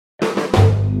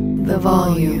the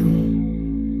volume.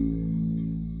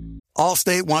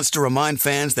 Allstate wants to remind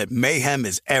fans that mayhem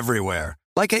is everywhere,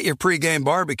 like at your pregame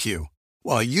barbecue.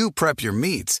 While you prep your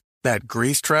meats, that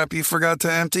grease trap you forgot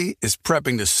to empty is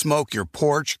prepping to smoke your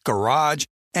porch, garage,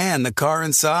 and the car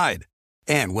inside.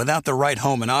 And without the right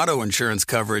home and auto insurance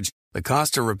coverage, the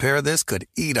cost to repair this could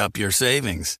eat up your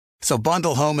savings. So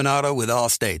bundle home and auto with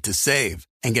Allstate to save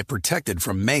and get protected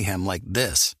from mayhem like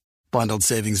this. Bundled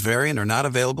savings vary and are not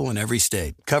available in every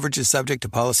state. Coverage is subject to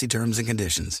policy terms and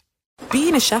conditions.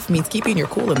 Being a chef means keeping your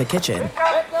cool in the kitchen.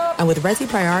 And with Resi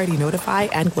Priority Notify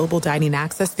and Global Dining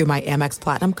Access through my Amex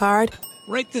Platinum card,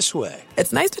 right this way.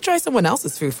 It's nice to try someone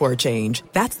else's food for a change.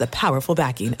 That's the powerful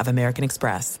backing of American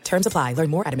Express. Terms apply. Learn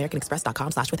more at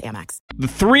americanexpress.com/withAmex. The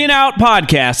 3 and Out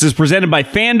podcast is presented by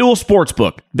FanDuel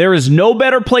Sportsbook. There is no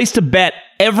better place to bet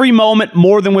every moment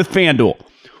more than with FanDuel.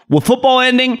 With football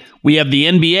ending, we have the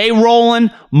NBA rolling,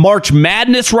 March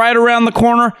Madness right around the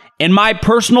corner, and my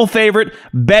personal favorite,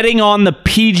 betting on the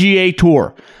PGA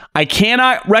Tour. I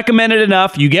cannot recommend it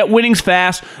enough. You get winnings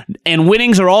fast, and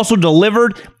winnings are also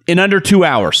delivered in under 2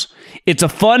 hours. It's a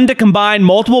fun to combine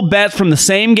multiple bets from the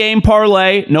same game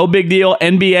parlay. No big deal.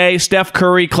 NBA, Steph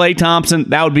Curry, Klay Thompson.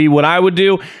 That would be what I would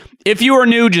do. If you are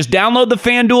new, just download the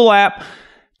FanDuel app.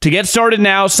 To get started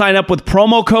now, sign up with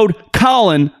promo code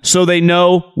Colin so they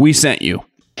know we sent you.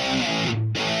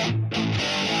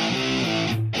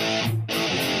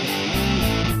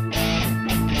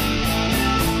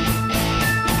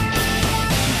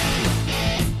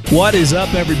 What is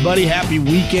up, everybody? Happy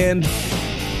weekend.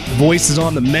 Voices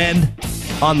on the mend,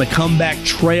 on the comeback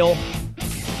trail.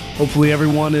 Hopefully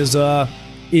everyone is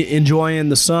enjoying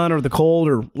the sun or the cold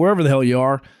or wherever the hell you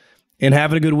are and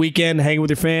having a good weekend, hanging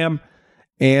with your fam.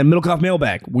 And Middlecoff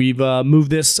Mailbag. We've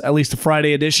moved this, at least a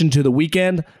Friday edition, to the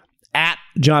weekend. At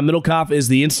John Middlecoff is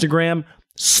the Instagram.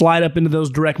 Slide up into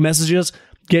those direct messages.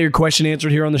 Get your question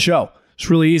answered here on the show. It's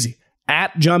really easy.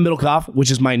 At John Middlecoff, which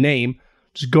is my name.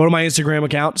 Just go to my Instagram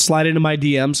account, slide into my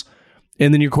DMs,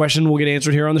 and then your question will get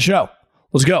answered here on the show.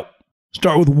 Let's go.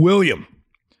 Start with William.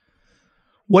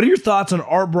 What are your thoughts on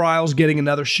Art Briles getting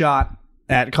another shot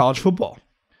at college football?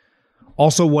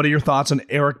 Also, what are your thoughts on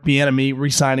Eric Bieniemy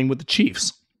re-signing with the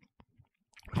Chiefs?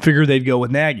 Figured they'd go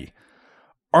with Nagy.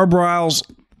 Art Briles,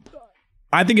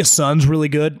 I think his son's really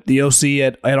good. The OC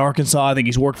at Arkansas. I think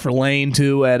he's worked for Lane,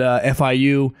 too, at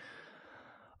FIU.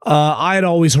 I had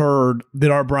always heard that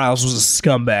Art Briles was a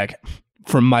scumbag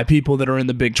from my people that are in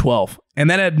the Big 12. And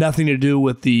that had nothing to do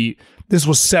with this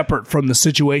was separate from the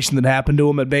situation that happened to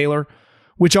him at Baylor,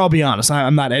 which I'll be honest,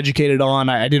 I'm not educated on.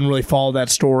 I didn't really follow that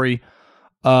story.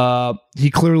 He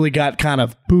clearly got kind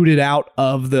of booted out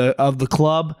of the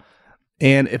club.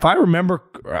 And if I remember,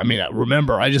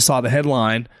 I just saw the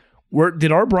headline.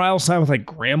 Did Art Briles sign with like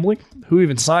Grambling? Who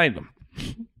even signed him?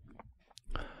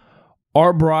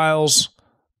 Art Briles,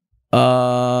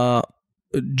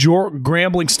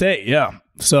 Grambling State, yeah.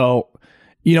 So,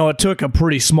 it took a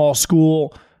pretty small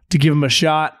school to give him a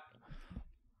shot.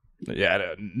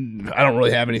 Yeah, I don't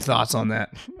really have any thoughts on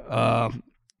that.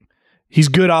 He's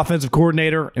good offensive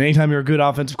coordinator, and anytime you're a good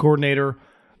offensive coordinator,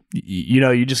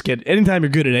 you just get, anytime you're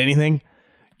good at anything,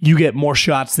 you get more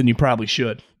shots than you probably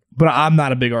should. But I'm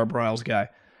not a big Art Briles guy.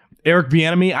 Eric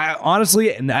Bieniemy, I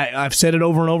honestly, and I've said it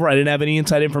over and over, I didn't have any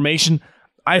inside information.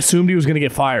 I assumed he was going to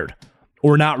get fired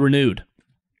or not renewed.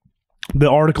 The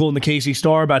article in the KC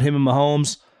Star about him and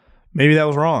Mahomes, maybe that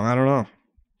was wrong. I don't know.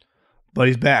 But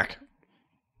he's back.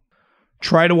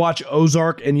 Try to watch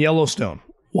Ozark and Yellowstone.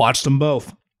 Watched them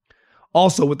both.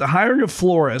 Also, with the hiring of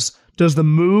Flores, does this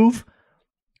move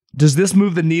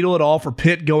the needle at all for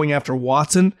Pitt going after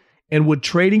Watson? And would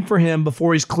trading for him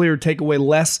before he's cleared take away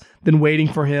less than waiting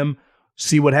for him?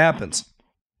 See what happens.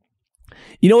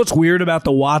 What's weird about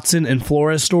the Watson and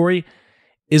Flores story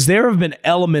is there have been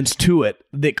elements to it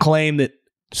that claim that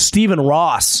Stephen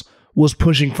Ross was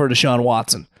pushing for Deshaun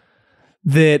Watson,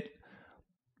 that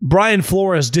Brian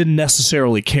Flores didn't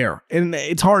necessarily care. And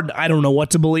it's hard. I don't know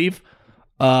what to believe.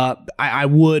 I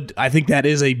think that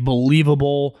is a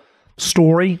believable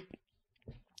story.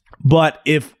 But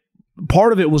if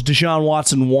part of it was Deshaun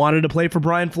Watson wanted to play for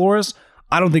Brian Flores,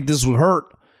 I don't think this would hurt.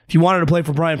 If you wanted to play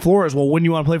for Brian Flores, well, wouldn't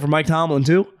you want to play for Mike Tomlin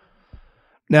too?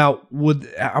 Now,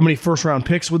 how many first-round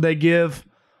picks would they give?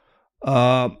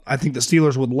 I think the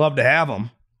Steelers would love to have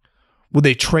them. Would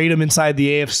they trade him inside the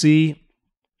AFC?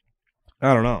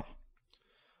 I don't know.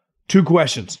 2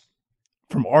 questions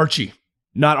from Archie,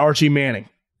 not Archie Manning.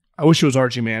 I wish it was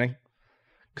Archie Manning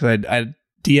because I'd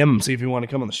DM him, see if he wanted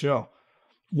to come on the show.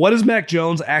 What is Mac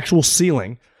Jones' actual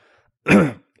ceiling,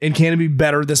 and can it be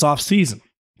better this offseason?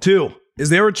 2, is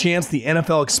there a chance the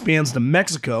NFL expands to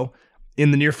Mexico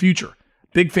in the near future?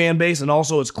 Big fan base, and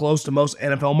also it's close to most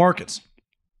NFL markets.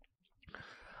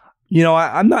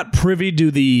 I'm not privy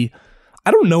to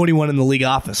I don't know anyone in the league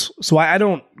office, so I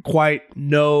don't quite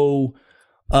know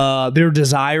their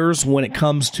desires when it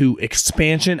comes to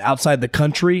expansion outside the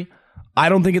country. I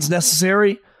don't think it's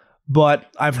necessary,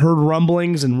 but I've heard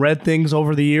rumblings and read things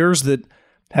over the years that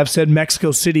have said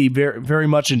Mexico City very, very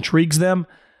much intrigues them.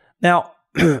 Now,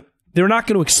 they're not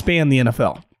going to expand the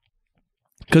NFL.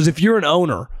 Because if you're an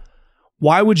owner,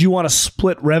 why would you want to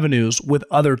split revenues with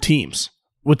other teams,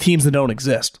 with teams that don't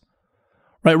exist?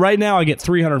 Right now, I get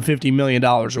 $350 million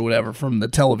or whatever from the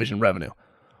television revenue.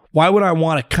 Why would I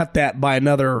want to cut that by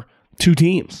another 2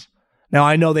 teams? Now,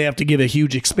 I know they have to give a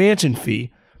huge expansion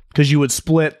fee because you would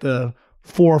split the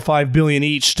 $4 or $5 billion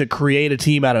each to create a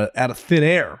team out of thin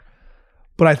air.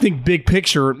 But I think big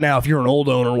picture, now, if you're an old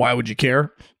owner, why would you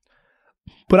care?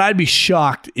 But I'd be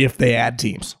shocked if they add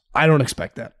teams. I don't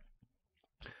expect that.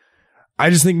 I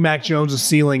just think Mac Jones'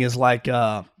 ceiling is like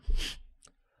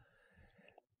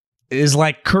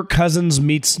Kirk Cousins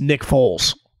meets Nick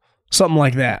Foles. Something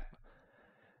like that.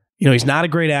 He's not a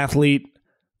great athlete.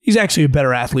 He's actually a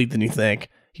better athlete than you think.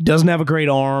 He doesn't have a great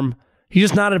arm. He's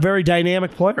just not a very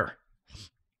dynamic player.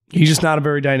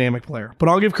 But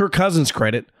I'll give Kirk Cousins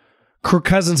credit. Kirk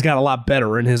Cousins got a lot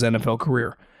better in his NFL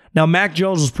career. Now, Mac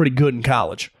Jones was pretty good in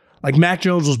college. Like, Mac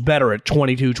Jones was better at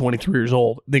 22, 23 years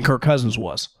old than Kirk Cousins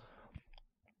was.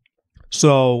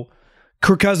 So,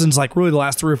 Kirk Cousins, really the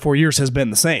last 3 or 4 years has been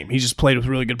the same. He just played with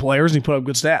really good players and he put up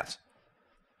good stats.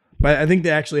 But I think they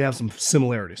actually have some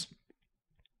similarities.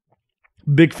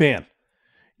 Big fan.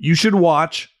 You should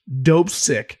watch Dope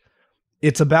Sick.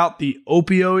 It's about the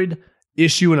opioid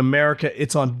issue in America.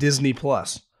 It's on Disney+.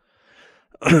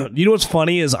 You know what's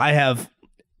funny is I have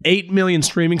 8 million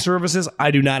streaming services.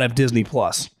 I do not have Disney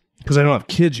Plus because I don't have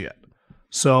kids yet.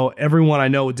 So everyone I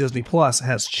know with Disney Plus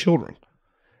has children.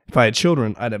 If I had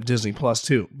children, I'd have Disney Plus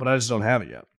too, but I just don't have it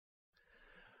yet.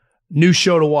 New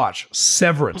show to watch,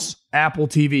 Severance, Apple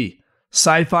TV,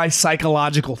 sci-fi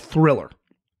psychological thriller.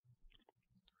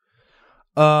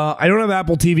 I don't have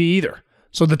Apple TV either.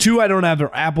 So the two I don't have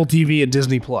are Apple TV and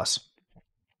Disney Plus.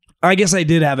 I guess I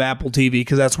did have Apple TV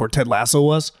because that's where Ted Lasso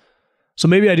was. So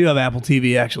maybe I do have Apple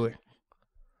TV, actually.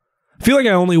 I feel like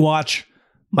I only watch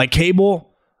my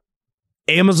cable,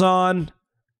 Amazon,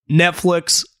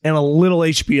 Netflix, and a little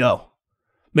HBO.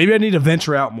 Maybe I need to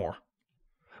venture out more.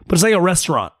 But it's like a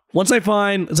restaurant.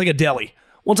 It's like a deli.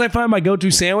 Once I find my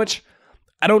go-to sandwich,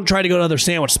 I don't try to go to other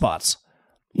sandwich spots.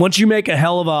 Once you make a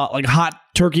hell of a hot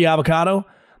turkey avocado,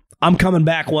 I'm coming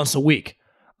back once a week.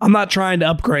 I'm not trying to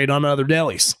upgrade on other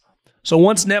delis. So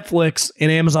once Netflix and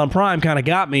Amazon Prime kind of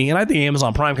got me, and I think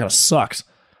Amazon Prime kind of sucks.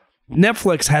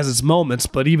 Netflix has its moments,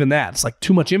 but even that, it's like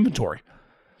too much inventory.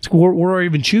 It's like, where do I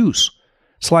even choose?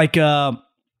 It's like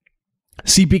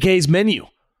CPK's menu.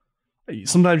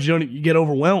 Sometimes you get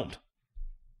overwhelmed.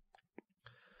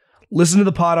 Listen to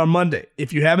the pod on Monday.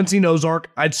 If you haven't seen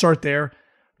Ozark, I'd start there.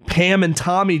 Pam and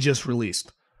Tommy just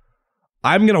released.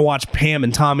 I'm going to watch Pam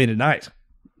and Tommy tonight.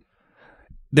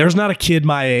 There's not a kid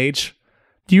my age.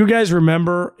 Do you guys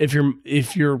remember,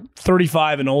 if you're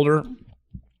 35 and older,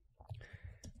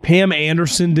 Pam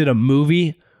Anderson did a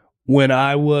movie when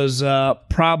I was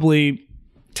probably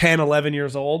 10, 11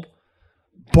 years old?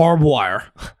 Barbed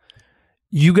Wire.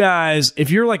 You guys, if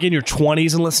you're in your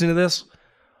 20s and listening to this,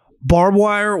 Barbed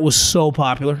Wire was so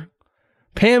popular.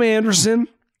 Pam Anderson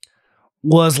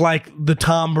was like the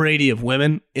Tom Brady of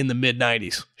women in the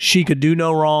mid-90s. She could do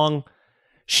no wrong.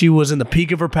 She was in the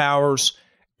peak of her powers.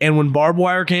 And when Barbed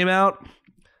Wire came out,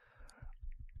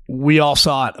 we all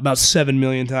saw it about 7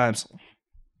 million times.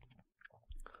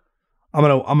 I'm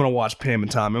gonna watch Pam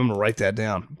and Tommy. I'm gonna write that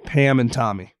down. Pam and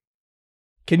Tommy.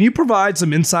 Can you provide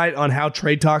some insight on how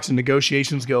trade talks and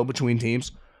negotiations go between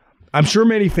teams? I'm sure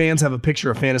many fans have a picture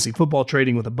of fantasy football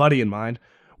trading with a buddy in mind,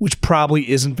 which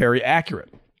probably isn't very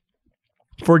accurate.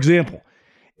 For example,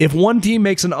 if one team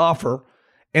makes an offer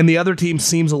and the other team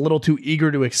seems a little too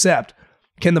eager to accept,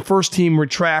 can the first team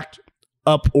retract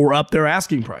up their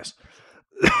asking price?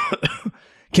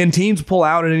 Can teams pull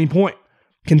out at any point?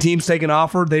 Can teams take an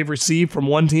offer they've received from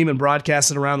one team and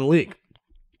broadcast it around the league?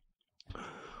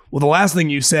 Well, the last thing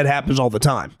you said happens all the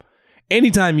time.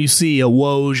 Anytime you see a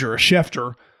Woj or a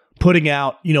Schefter putting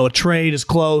out, a trade is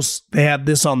close, they have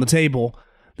this on the table,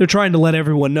 they're trying to let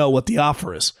everyone know what the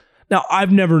offer is. Now,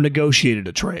 I've never negotiated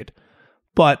a trade,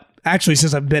 but actually,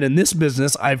 since I've been in this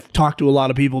business, I've talked to a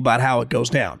lot of people about how it goes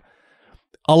down.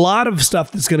 A lot of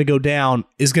stuff that's going to go down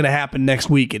is going to happen next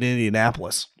week in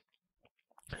Indianapolis.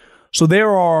 So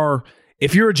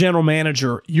if you're a general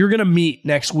manager, you're going to meet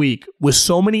next week with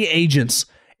so many agents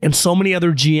and so many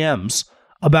other GMs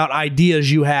about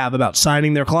ideas you have about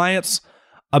signing their clients,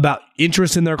 about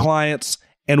interest in their clients,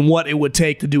 and what it would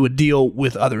take to do a deal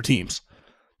with other teams.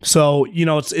 So,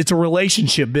 it's a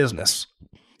relationship business.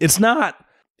 It's not,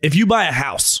 if you buy a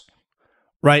house,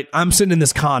 right? I'm sitting in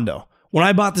this condo. When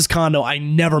I bought this condo, I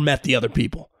never met the other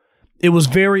people. It was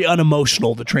very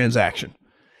unemotional, the transaction.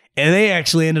 And they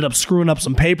actually ended up screwing up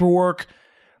some paperwork,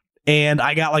 and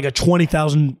I got like a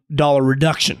 $20,000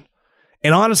 reduction.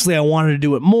 And honestly, I wanted to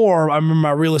do it more. I remember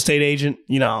my real estate agent,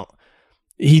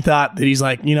 he thought that he's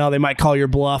like, they might call your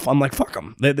bluff. I'm like, fuck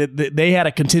them. They had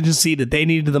a contingency that they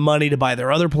needed the money to buy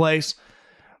their other place.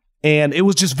 And it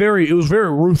was just very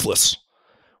ruthless,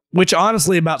 which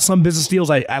honestly about some business deals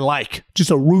I like.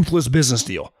 Just a ruthless business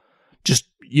deal. Just,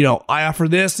 I offer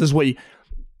this is what you,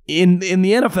 in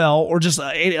the NFL or just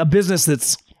a business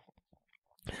that's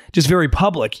just very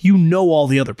public, all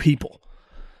the other people.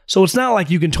 So it's not like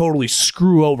you can totally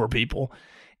screw over people.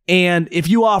 And if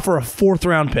you offer a 4th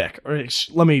round pick, or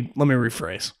let me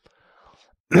rephrase.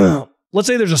 Let's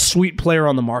say there's a sweet player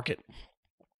on the market,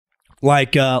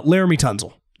 like Laramie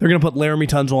Tunsil. They're going to put Laramie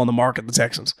Tunsil on the market, the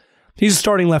Texans. He's a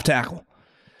starting left tackle.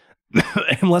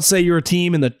 And let's say you're a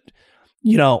team and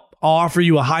I'll offer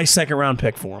you a high 2nd round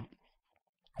pick for him.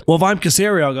 Well, if I'm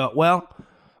Caserio, I'll go, well,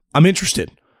 I'm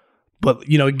interested. But,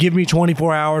 give me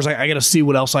 24 hours. I got to see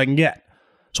what else I can get.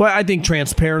 So I think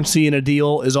transparency in a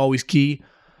deal is always key.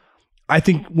 I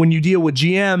think when you deal with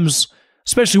GMs,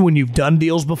 especially when you've done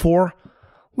deals before,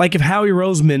 like if Howie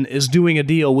Roseman is doing a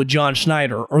deal with John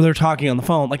Schneider or they're talking on the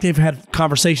phone, like they've had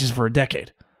conversations for a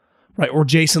decade, right? Or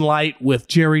Jason Light with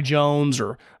Jerry Jones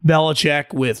or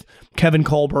Belichick with Kevin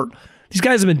Colbert. These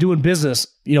guys have been doing business,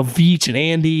 Veach and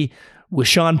Andy with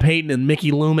Sean Payton and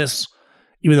Mickey Loomis,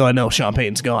 even though I know Sean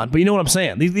Payton's gone. But you know what I'm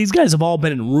saying? These guys have all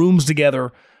been in rooms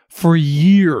together for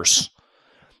years.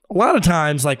 A lot of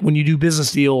times, like when you do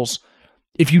business deals,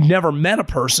 if you've never met a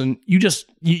person, you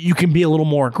can be a little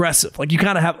more aggressive. Like you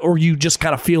kind of have, or you just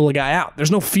kind of feel the guy out.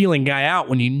 There's no feeling guy out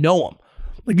when you know him.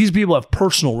 Like these people have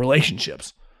personal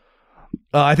relationships.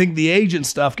 I think the agent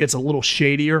stuff gets a little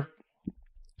shadier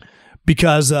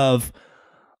because of,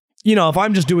 if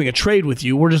I'm just doing a trade with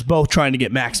you, we're just both trying to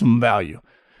get maximum value.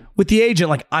 With the agent,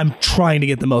 like I'm trying to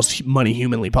get the most money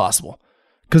humanly possible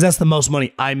because that's the most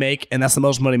money I make and that's the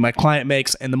most money my client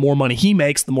makes. And the more money he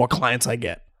makes, the more clients I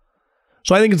get.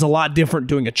 So I think it's a lot different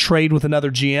doing a trade with another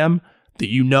GM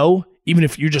that even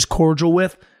if you're just cordial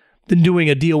with, than doing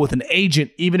a deal with an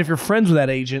agent, even if you're friends with that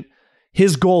agent.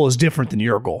 His goal is different than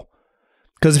your goal.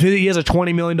 Because if he has a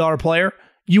 $20 million player,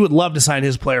 you would love to sign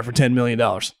his player for $10 million.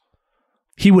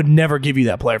 He would never give you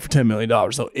that player for $10 million,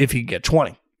 though, if he could get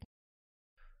 20.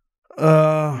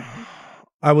 I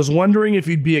was wondering if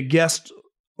you'd be a guest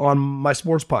on my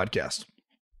sports podcast.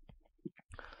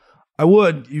 I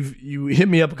would. You hit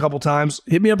me up a couple times.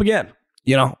 Hit me up again.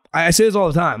 I say this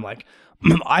all the time. Like,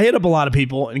 I hit up a lot of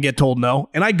people and get told no.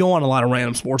 And I go on a lot of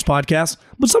random sports podcasts.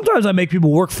 But sometimes I make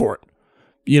people work for it.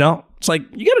 It's like,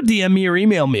 you got to DM me or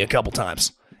email me a couple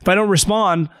times. If I don't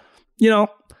respond,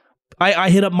 I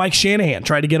hit up Mike Shanahan,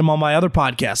 tried to get him on my other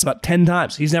podcast about 10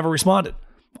 times. He's never responded.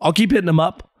 I'll keep hitting him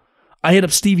up. I hit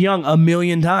up Steve Young 1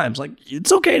 million times. Like,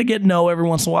 it's okay to get no every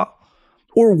once in a while.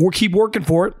 Or we'll keep working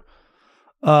for it.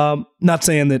 Not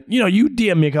saying that, you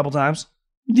DM me a couple times.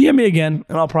 DM me again,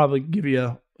 and I'll probably give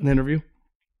you an interview.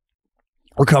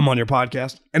 Or come on your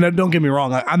podcast. And don't get me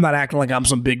wrong, I'm not acting like I'm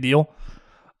some big deal.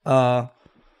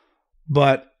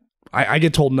 But I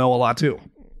get told no a lot too.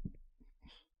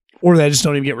 Or that I just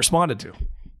don't even get responded to.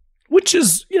 Which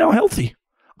is, healthy.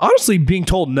 Honestly, being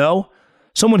told no,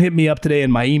 someone hit me up today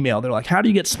in my email. They're like, how do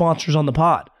you get sponsors on the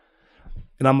pod?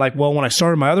 And I'm like, well, when I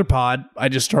started my other pod, I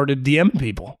just started DMing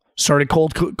people. Started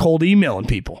cold emailing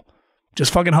people.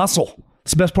 Just fucking hustle.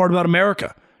 It's the best part about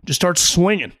America. Just start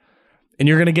swinging. And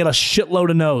you're going to get a shitload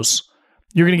of no's.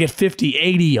 You're going to get 50,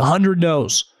 80, 100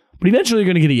 no's. But eventually you're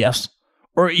going to get a yes.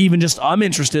 Or even just, I'm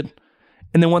interested.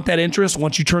 And then once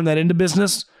you turn that into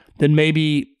business, then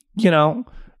maybe,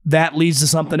 that leads to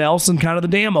something else and kind of the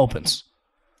dam opens.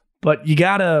 But you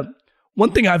got to,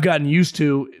 one thing I've gotten used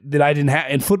to that I didn't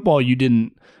have, in football you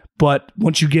didn't, but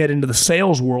once you get into the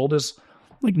sales world is,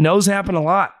 like, no's happen a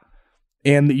lot.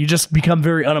 And you just become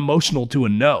very unemotional to a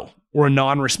no or a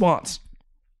non-response.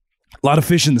 A lot of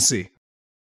fish in the sea.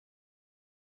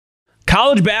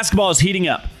 College basketball is heating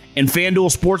up, and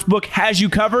FanDuel Sportsbook has you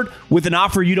covered with an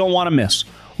offer you don't want to miss.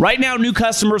 Right now, new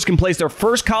customers can place their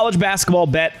first college basketball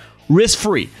bet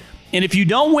risk-free. And if you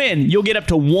don't win, you'll get up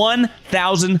to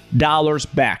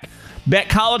 $1,000 back. Bet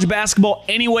college basketball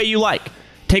any way you like.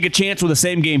 Take a chance with a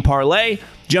same-game parlay,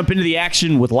 jump into the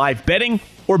action with live betting,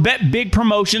 or bet big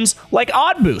promotions like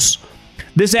Odd Boost.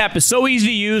 This app is so easy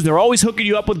to use. They're always hooking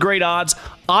you up with great odds,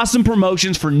 awesome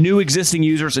promotions for new existing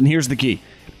users, and here's the key.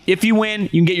 If you win, you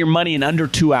can get your money in under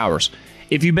 2 hours.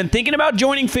 If you've been thinking about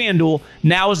joining FanDuel,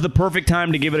 now is the perfect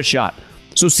time to give it a shot.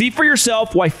 So see for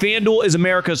yourself why FanDuel is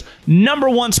America's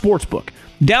 #1 sportsbook.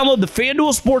 Download the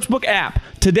FanDuel Sportsbook app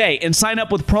today and sign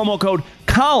up with promo code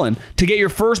Colin to get your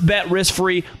first bet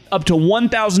risk-free up to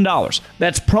 $1,000.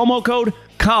 That's promo code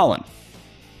Colin.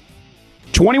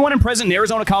 21 and present in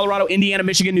Arizona, Colorado, Indiana,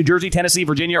 Michigan, New Jersey, Tennessee,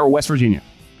 Virginia, or West Virginia.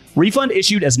 Refund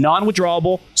issued as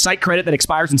non-withdrawable site credit that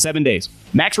expires in 7 days.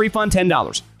 Max refund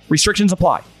 $10. Restrictions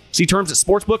apply. See terms at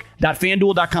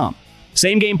sportsbook.fanduel.com.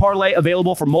 Same game parlay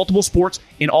available for multiple sports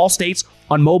in all states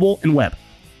on mobile and web.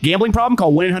 Gambling problem?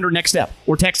 Call 1-800-NEXT-STEP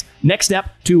or text NEXT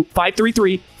STEP to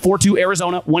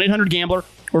 533-42-ARIZONA, 1-800-GAMBLER,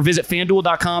 or visit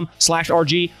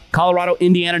fanduel.com/RG, Colorado,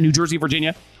 Indiana, New Jersey,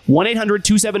 Virginia,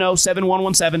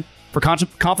 1-800-270-7117 for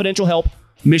confidential help.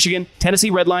 Michigan,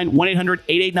 Tennessee Redline,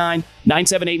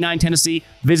 1-800-889-9789 Tennessee.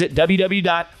 Visit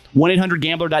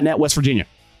www.1800gambler.net, West Virginia.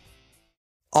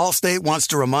 Allstate wants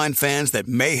to remind fans that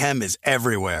mayhem is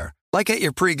everywhere, like at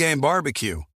your pregame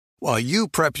barbecue. While you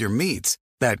prep your meats,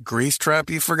 that grease trap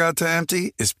you forgot to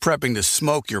empty is prepping to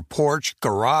smoke your porch,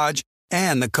 garage,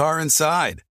 and the car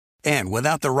inside. And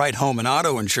without the right home and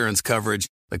auto insurance coverage,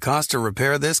 the cost to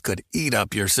repair this could eat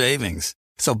up your savings.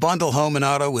 So bundle home and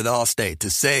auto with Allstate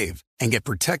to save and get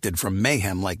protected from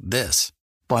mayhem like this.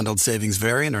 Bundled savings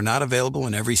vary and are not available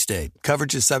in every state.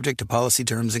 Coverage is subject to policy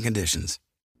terms and conditions.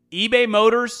 eBay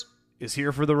Motors is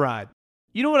here for the ride.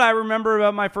 You know what I remember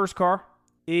about my first car?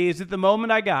 Is at the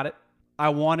moment I got it, I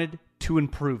wanted to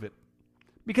improve it.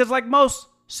 Because like most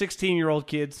 16-year-old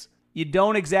kids, you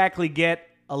don't exactly get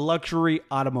a luxury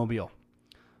automobile.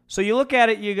 So you look at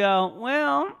it, you go,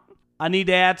 well, I need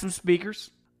to add some speakers.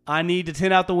 I need to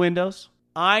tint out the windows.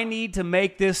 I need to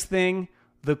make this thing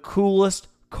the coolest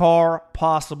car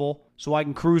possible so I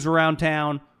can cruise around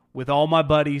town with all my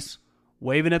buddies,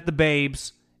 waving at the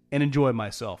babes, and enjoy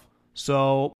myself.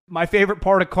 So my favorite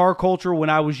part of car culture when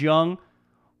I was young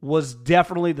was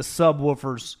definitely the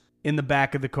subwoofers in the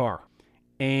back of the car.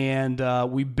 And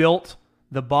we built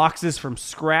the boxes from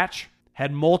scratch,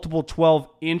 had multiple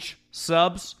 12-inch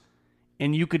subs,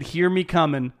 and you could hear me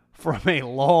coming from a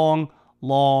long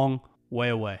way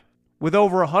away. With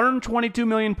over 122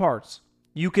 million parts,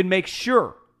 you can make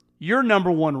sure your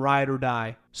number one ride or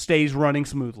die stays running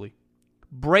smoothly.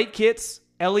 Brake kits,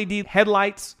 LED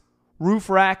headlights, roof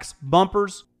racks,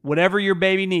 bumpers, whatever your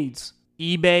baby needs,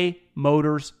 eBay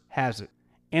Motors has it.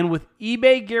 And with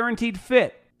eBay Guaranteed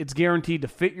Fit, it's guaranteed to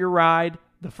fit your ride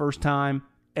the first time,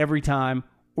 every time,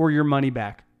 or your money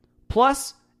back.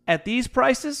 Plus, at these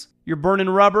prices, you're burning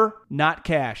rubber, not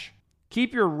cash.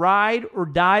 Keep your ride or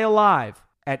die alive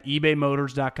at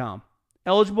ebaymotors.com.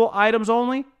 Eligible items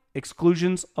only.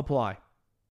 Exclusions apply.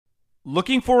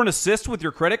 Looking for an assist with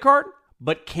your credit card,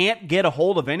 but can't get a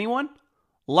hold of anyone?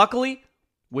 Luckily,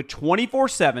 with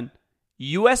 24/7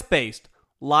 U.S.-based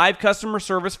live customer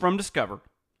service from Discover,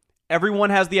 everyone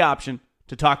has the option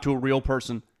to talk to a real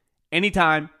person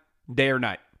anytime, day or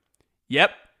night.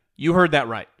 Yep, you heard that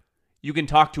right. You can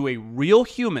talk to a real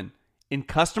human in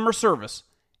customer service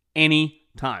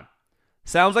anytime.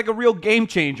 Sounds like a real game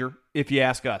changer if you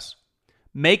ask us.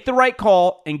 Make the right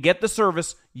call and get the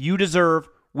service you deserve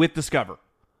with Discover.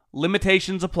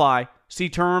 Limitations apply. See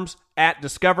terms at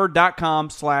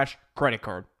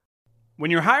discover.com/creditcard.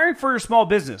 When you're hiring for your small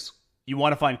business, you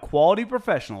want to find quality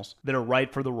professionals that are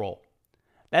right for the role.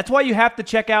 That's why you have to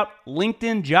check out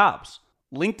LinkedIn Jobs.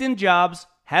 LinkedIn Jobs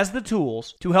has the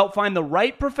tools to help find the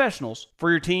right professionals for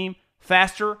your team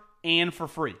faster and for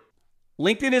free.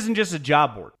 LinkedIn isn't just a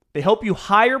job board. They help you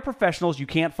hire professionals you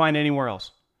can't find anywhere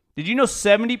else. Did you know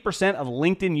 70% of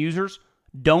LinkedIn users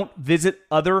don't visit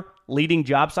other leading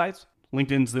job sites?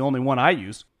 LinkedIn's the only one I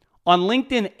use. On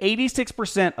LinkedIn,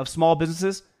 86% of small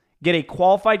businesses get a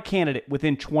qualified candidate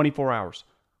within 24 hours.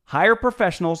 Hire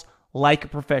professionals like a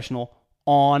professional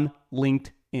on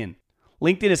LinkedIn.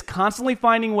 LinkedIn is constantly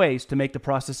finding ways to make the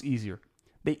process easier.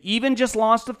 They even just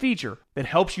launched a feature that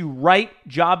helps you write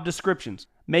job descriptions,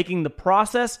 making the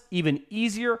process even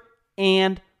easier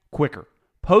and quicker.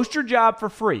 Post your job for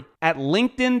free at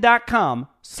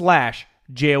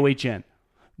linkedin.com/JOHN.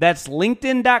 That's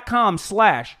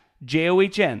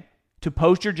linkedin.com/JOHN to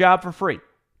post your job for free.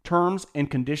 Terms and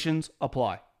conditions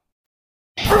apply.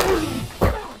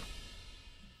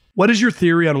 What is your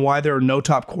theory on why there are no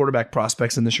top quarterback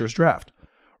prospects in this year's draft?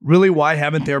 Really, why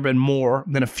haven't there been more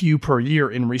than a few per year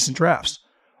in recent drafts?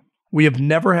 We have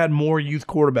never had more youth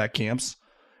quarterback camps,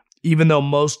 even though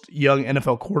most young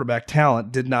NFL quarterback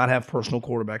talent did not have personal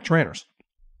quarterback trainers.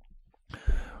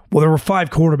 Well, there were 5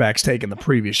 quarterbacks taken the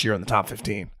previous year in the top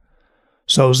 15.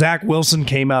 So Zach Wilson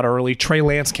came out early. Trey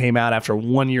Lance came out after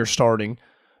 1 year starting.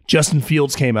 Justin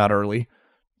Fields came out early.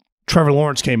 Trevor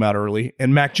Lawrence came out early.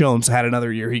 And Mac Jones had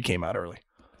another year. He came out early.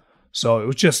 So it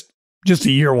was just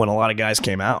a year when a lot of guys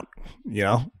came out, you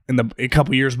know. A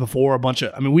couple years before,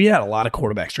 we had a lot of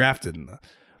quarterbacks drafted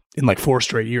in like 4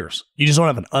 straight years. You just don't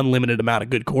have an unlimited amount of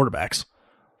good quarterbacks.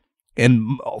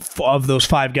 And of those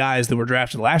 5 guys that were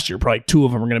drafted last year, probably 2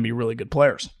 of them are going to be really good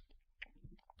players.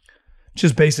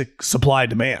 Just basic supply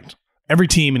demand. Every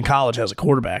team in college has a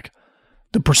quarterback.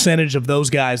 The percentage of those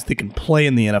guys that can play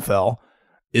in the NFL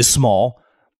is small.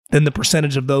 Then the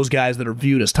percentage of those guys that are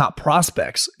viewed as top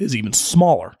prospects is even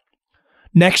smaller.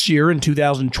 Next year in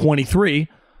 2023,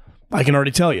 I can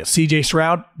already tell you, CJ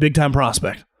Stroud, big-time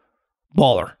prospect.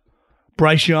 Baller.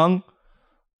 Bryce Young,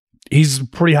 he's a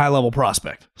pretty high-level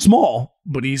prospect. Small,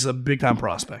 but he's a big-time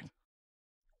prospect.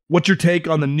 What's your take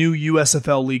on the new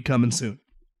USFL league coming soon?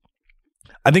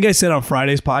 I think I said on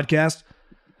Friday's podcast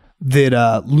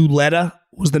that Luletta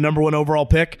was the number 1 overall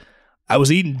pick. I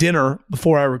was eating dinner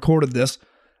before I recorded this,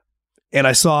 and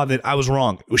I saw that I was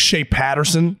wrong. It was Shea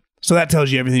Patterson. So that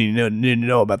tells you everything you need to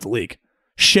know about the league.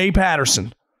 Shea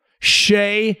Patterson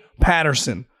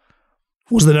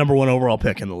was the number 1 overall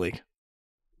pick in the league.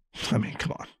 I mean,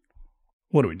 come on.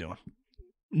 What are we doing?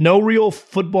 No real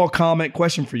football comment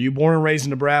question for you. Born and raised in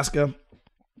Nebraska.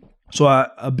 So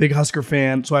a big Husker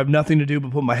fan. So I have nothing to do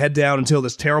but put my head down until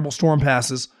this terrible storm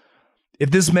passes.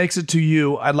 If this makes it to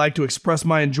you, I'd like to express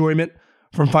my enjoyment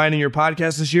from finding your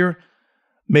podcast this year.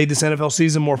 Made this NFL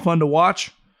season more fun to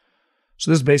watch. So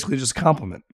this is basically just a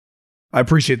compliment. I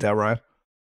appreciate that, Ryan.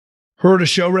 Heard a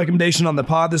show recommendation on the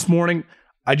pod this morning.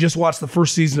 I just watched the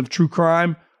first season of True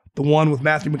Crime, the one with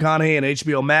Matthew McConaughey and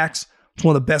HBO Max. It's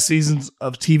one of the best seasons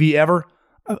of TV ever.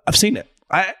 I've seen it.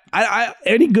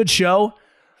 Any good show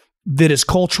that is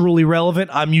culturally relevant,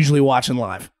 I'm usually watching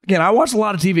live. Again, I watch a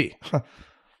lot of TV.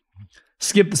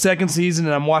 Skipped the second season,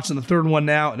 and I'm watching the third one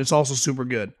now, and it's also super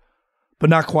good, but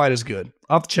not quite as good.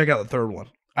 I'll have to check out the third one.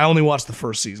 I only watched the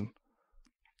first season.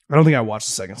 I don't think I watched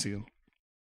the second season.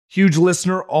 Huge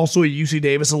listener, also a UC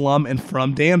Davis alum and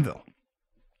from Danville.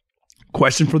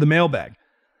 Question for the mailbag.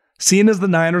 Seeing as the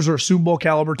Niners are a Super Bowl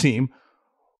caliber team,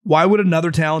 why would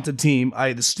another talented team,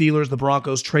 i.e. the Steelers, the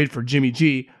Broncos, trade for Jimmy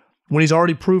G when he's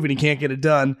already proven he can't get it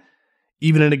done,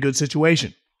 even in a good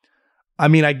situation? I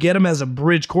mean, I get him as a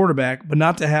bridge quarterback, but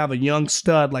not to have a young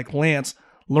stud like Lance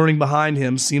learning behind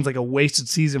him seems like a wasted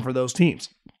season for those teams.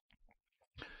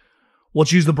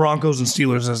 Let's use the Broncos and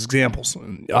Steelers as examples.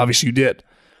 Obviously, you did.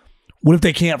 What if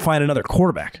they can't find another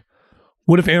quarterback?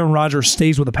 What if Aaron Rodgers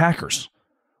stays with the Packers?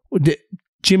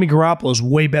 Jimmy Garoppolo is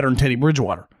way better than Teddy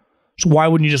Bridgewater. So why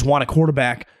wouldn't you just want a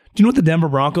quarterback? Do you know what the Denver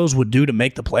Broncos would do to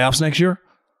make the playoffs next year?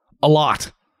 A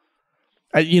lot.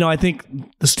 I think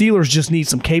the Steelers just need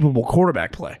some capable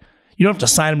quarterback play. You don't have to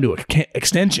sign them to an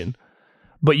extension,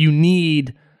 but you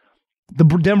need the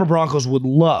Denver Broncos would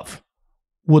love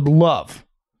to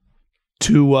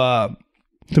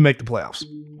make the playoffs.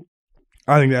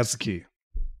 I think that's the key.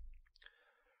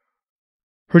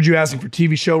 Heard you asking for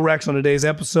TV show recs on today's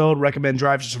episode. Recommend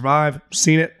Drive to Survive.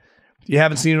 Seen it. If you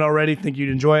haven't seen it already, think you'd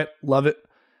enjoy it. Love it.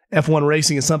 F1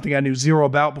 racing is something I knew zero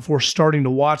about before starting to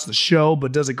watch the show,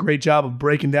 but does a great job of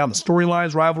breaking down the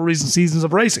storylines, rivalries, and seasons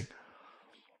of racing.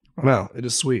 I know, it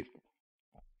is sweet.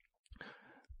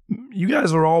 You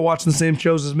guys are all watching the same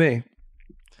shows as me.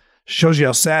 Shows you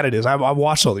how sad it is. I've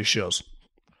watched all these shows.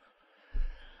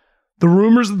 The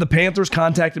rumors that the Panthers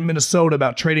contacted Minnesota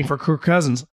about trading for Kirk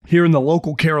Cousins here in the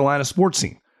local Carolina sports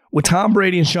scene. With Tom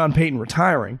Brady and Sean Payton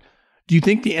retiring, do you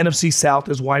think the NFC South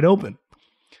is wide open?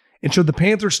 And should the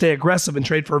Panthers stay aggressive and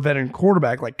trade for a veteran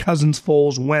quarterback like Cousins,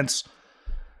 Foles, Wentz,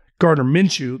 Gardner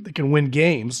Minshew that can win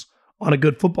games on a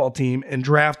good football team and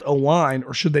draft O-line,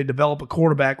 or should they develop a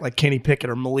quarterback like Kenny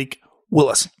Pickett or Malik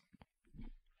Willis?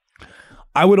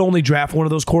 I would only draft one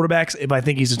of those quarterbacks if I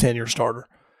think he's a 10-year starter.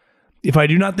 If I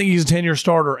do not think he's a 10-year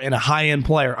starter and a high-end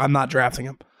player, I'm not drafting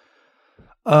him.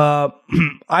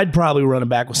 I'd probably run him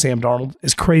back with Sam Darnold,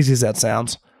 as crazy as that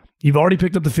sounds. You've already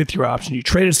picked up the 5th-year option. You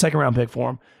traded a second-round pick for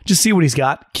him. Just see what he's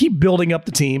got. Keep building up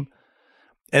the team,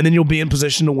 and then you'll be in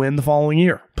position to win the following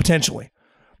year, potentially.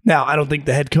 Now, I don't think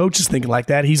the head coach is thinking like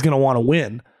that. He's going to want to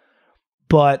win,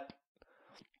 but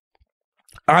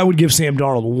I would give Sam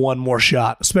Darnold one more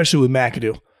shot, especially with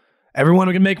McAdoo.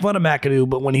 Everyone can make fun of McAdoo,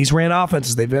 but when he's ran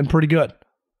offenses, they've been pretty good.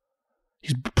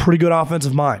 He's a pretty good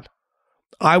offensive mind.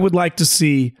 I would like to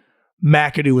see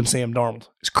McAdoo and Sam Darnold.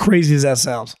 As crazy as that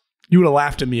sounds. You would have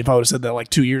laughed at me if I would have said that like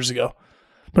 2 years ago.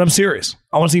 But I'm serious.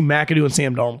 I want to see McAdoo and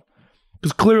Sam Darnold.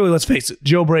 Because clearly, let's face it,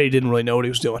 Joe Brady didn't really know what he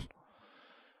was doing.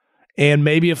 And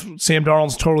maybe if Sam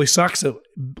Darnold totally sucks, it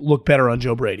look better on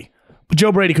Joe Brady. But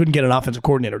Joe Brady couldn't get an offensive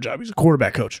coordinator job. He's a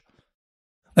quarterback coach.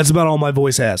 That's about all my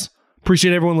voice has.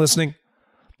 Appreciate everyone listening.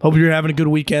 Hope you're having a good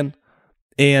weekend.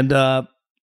 And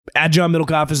at John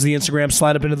Middlecoff is the Instagram.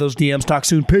 Slide up into those DMs. Talk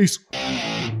soon. Peace.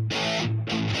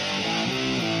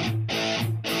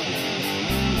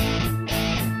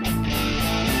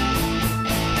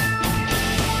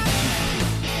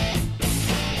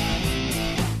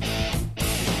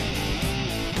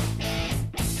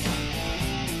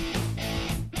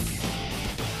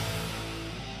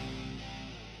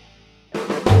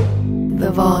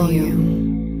 The volume.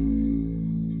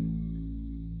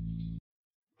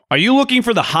 Are you looking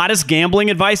for the hottest gambling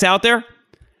advice out there?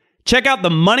 Check out the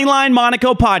Moneyline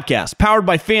Monaco podcast, powered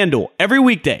by FanDuel. Every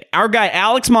weekday, our guy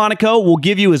Alex Monaco will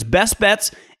give you his best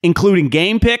bets, including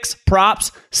game picks,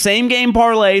 props, same-game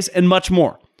parlays, and much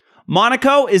more.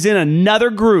 Monaco is in another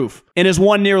groove and has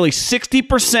won nearly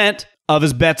 60% of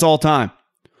his bets all time.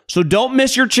 So don't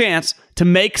miss your chance to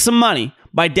make some money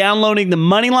by downloading the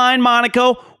Moneyline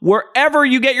Monaco wherever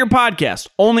you get your podcast,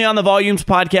 only on the Volumes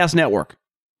Podcast Network.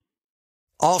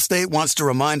 Allstate wants to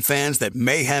remind fans that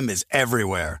mayhem is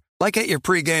everywhere, like at your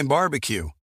pregame barbecue.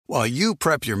 While you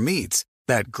prep your meats,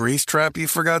 that grease trap you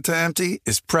forgot to empty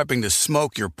is prepping to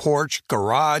smoke your porch,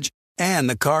 garage, and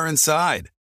the car inside.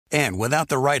 And without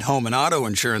the right home and auto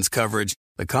insurance coverage,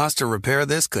 the cost to repair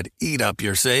this could eat up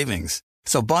your savings.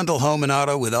 So bundle home and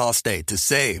auto with Allstate to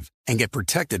save and get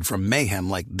protected from mayhem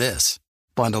like this.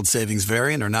 Bundled savings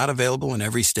vary and are not available in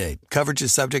every state. Coverage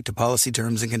is subject to policy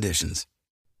terms and conditions.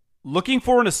 Looking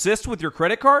for an assist with your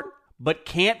credit card, but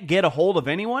can't get a hold of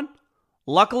anyone?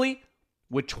 Luckily,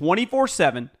 with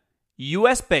 24/7,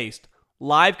 U.S.-based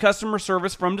live customer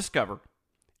service from Discover,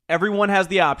 everyone has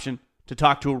the option to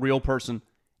talk to a real person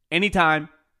anytime,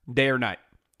 day or night.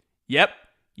 Yep,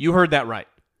 you heard that right.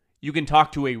 You can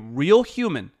talk to a real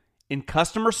human in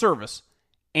customer service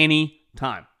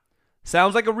anytime.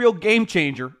 Sounds like a real game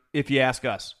changer if you ask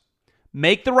us.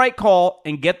 Make the right call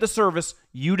and get the service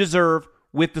you deserve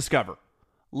with Discover.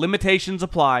 Limitations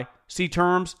apply. See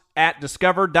terms at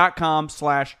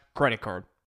discover.com/creditcard.